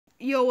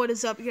Yo, what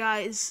is up,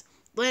 guys?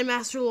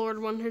 Landmaster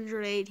Lord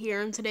 108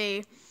 here, and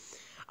today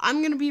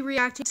I'm going to be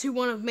reacting to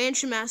one of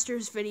Mansion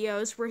Master's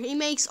videos where he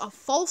makes a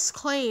false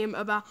claim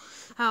about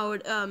how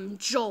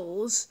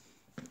Joel's,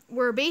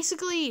 where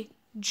basically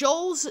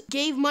Joel's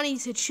gave money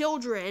to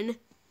children,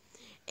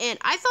 and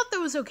I thought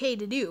that was okay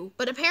to do,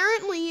 but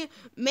apparently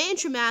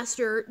Mansion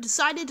Master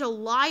decided to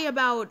lie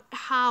about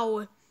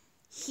how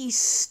he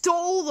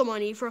stole the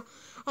money from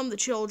the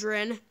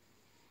children,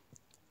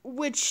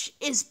 which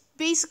is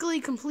basically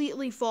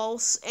completely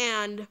false,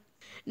 and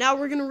now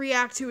we're gonna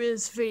react to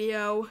his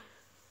video.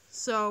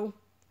 So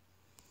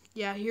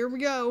yeah, here we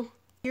go.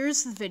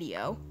 Here's the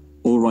video.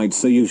 Alright,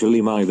 so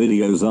usually my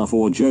videos are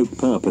for joke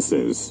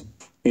purposes.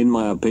 In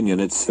my opinion,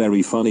 it's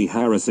very funny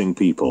harassing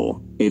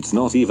people. It's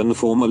not even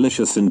for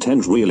malicious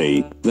intent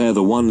really. They're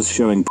the ones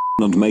showing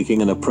and making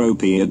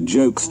inappropriate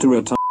jokes to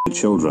retarded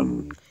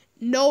children.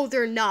 No,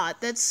 they're not.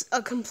 That's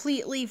a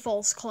completely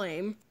false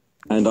claim.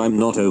 And I'm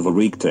not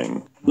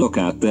overreacting. Look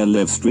at their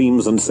live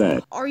streams and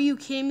say, are you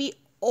kidding me?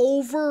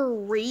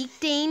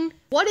 Overreacting?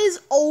 What does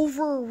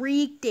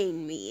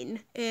overreacting mean?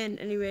 And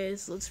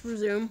anyways, let's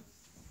resume.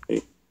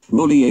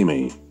 Bully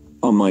Amy.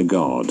 Oh my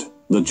god,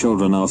 the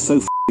children are so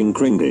f***ing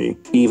cringy,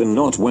 even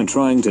not when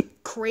trying to—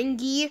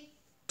 Cringy?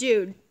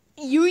 Dude,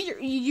 you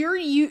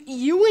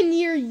and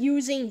your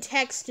using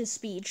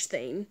text-to-speech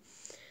thing.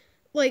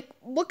 Like,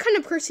 what kind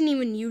of person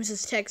even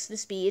uses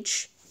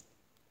text-to-speech?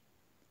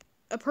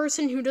 A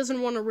person who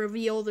doesn't want to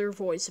reveal their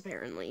voice,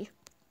 apparently.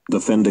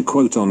 defend a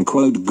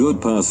quote-unquote good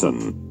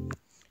person.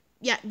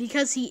 Yeah,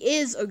 because he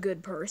is a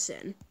good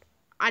person.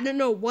 I don't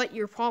know what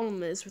your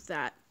problem is with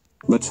that.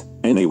 But,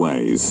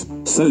 anyways,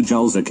 so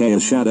Giles aka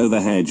Shadow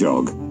the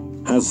Hedgehog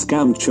has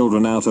scammed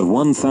children out of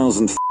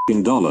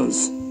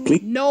 $1,000.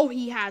 Please. No,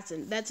 he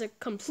hasn't. That's a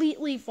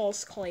completely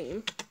false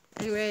claim.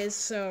 Anyways,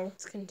 so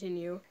let's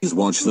continue. Please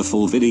watch the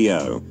full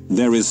video.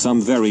 There is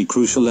some very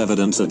crucial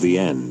evidence at the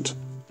end.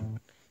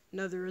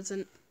 No, there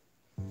isn't.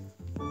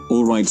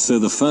 Alright, so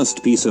the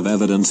first piece of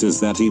evidence is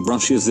that he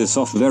brushes this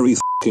off very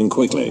f***ing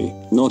quickly.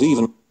 Not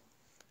even—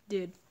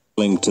 Dude.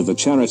 Link to the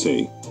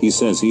charity. He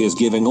says he is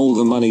giving all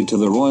the money to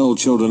the Royal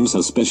Children's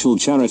a special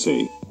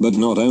charity, but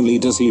not only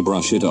does he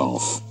brush it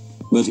off,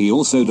 but he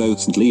also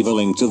doesn't leave a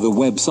link to the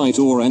website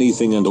or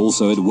anything, and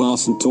also it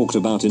wasn't talked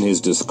about in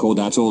his Discord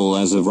at all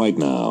as of right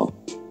now.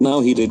 Now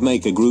he did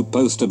make a group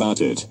post about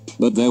it,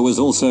 but there was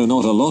also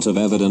not a lot of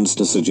evidence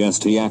to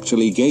suggest he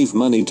actually gave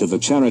money to the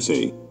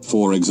charity.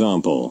 For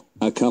example,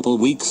 a couple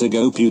weeks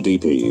ago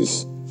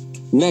PewDiePie's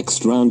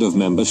next round of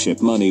membership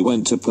money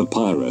went to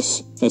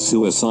Papyrus, a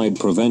suicide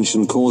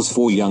prevention cause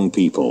for young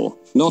people.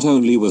 Not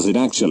only was it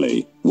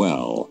actually,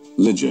 well,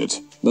 legit,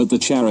 but the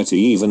charity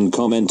even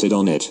commented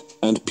on it,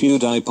 and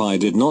PewDiePie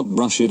did not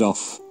brush it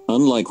off,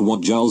 unlike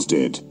what Giles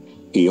did.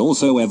 He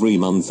also every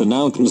month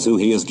announces who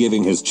he is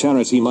giving his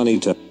charity money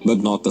to, but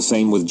not the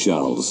same with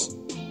Giles.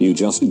 You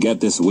just get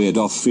this weird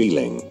off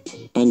feeling.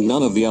 And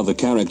none of the other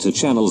character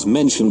channels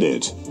mentioned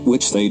it,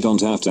 which they don't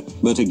have to,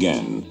 but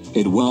again,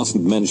 it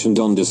wasn't mentioned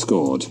on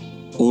Discord.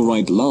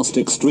 Alright, last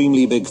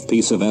extremely big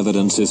piece of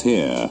evidence is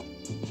here.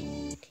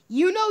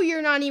 You know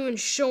you're not even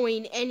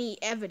showing any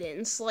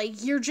evidence,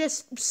 like, you're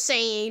just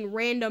saying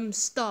random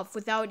stuff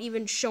without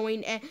even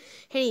showing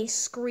any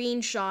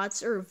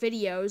screenshots or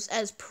videos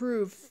as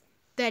proof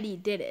that he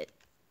did it.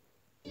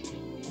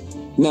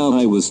 Now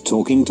I was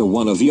talking to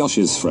one of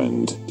Yosh's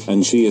friend,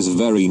 and she is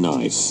very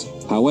nice.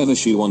 However,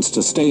 she wants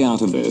to stay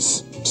out of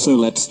this, so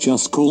let's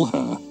just call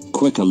her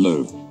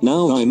Quickaloo.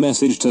 Now I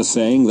messaged her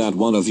saying that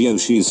one of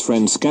Yoshi's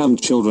friends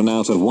scammed children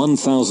out of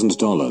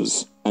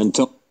 $1,000, and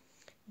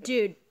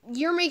Dude,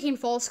 you're making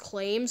false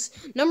claims.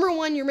 Number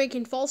one, you're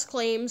making false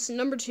claims.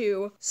 Number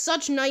two,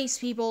 such nice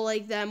people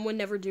like them would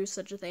never do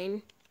such a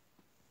thing.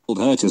 Told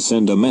her to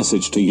send a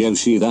message to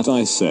Yoshi that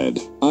I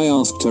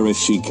asked her if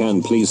she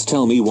can please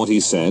tell me what he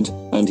said,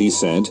 and he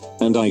said,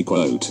 and I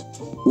quote,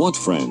 "What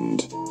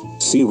friend?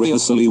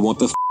 Seriously, what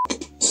the f***?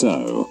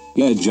 So,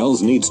 yeah,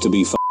 Giles needs to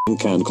be f***ing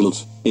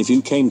cancelled. If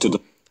you came to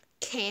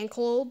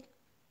Cancelled?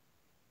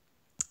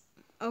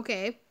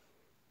 Okay.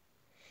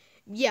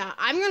 Yeah,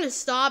 I'm gonna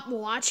stop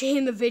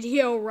watching the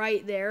video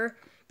right there,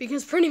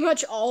 because pretty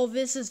much all of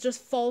this is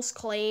just false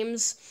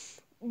claims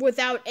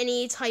without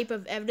any type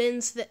of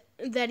evidence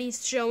that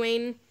he's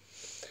showing.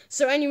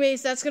 So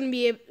anyways, that's gonna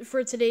be it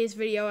for today's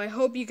video. I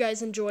hope you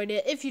guys enjoyed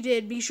it. If you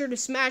did, be sure to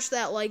smash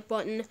that like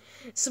button,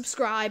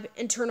 subscribe,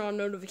 and turn on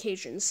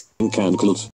notifications. cancelled.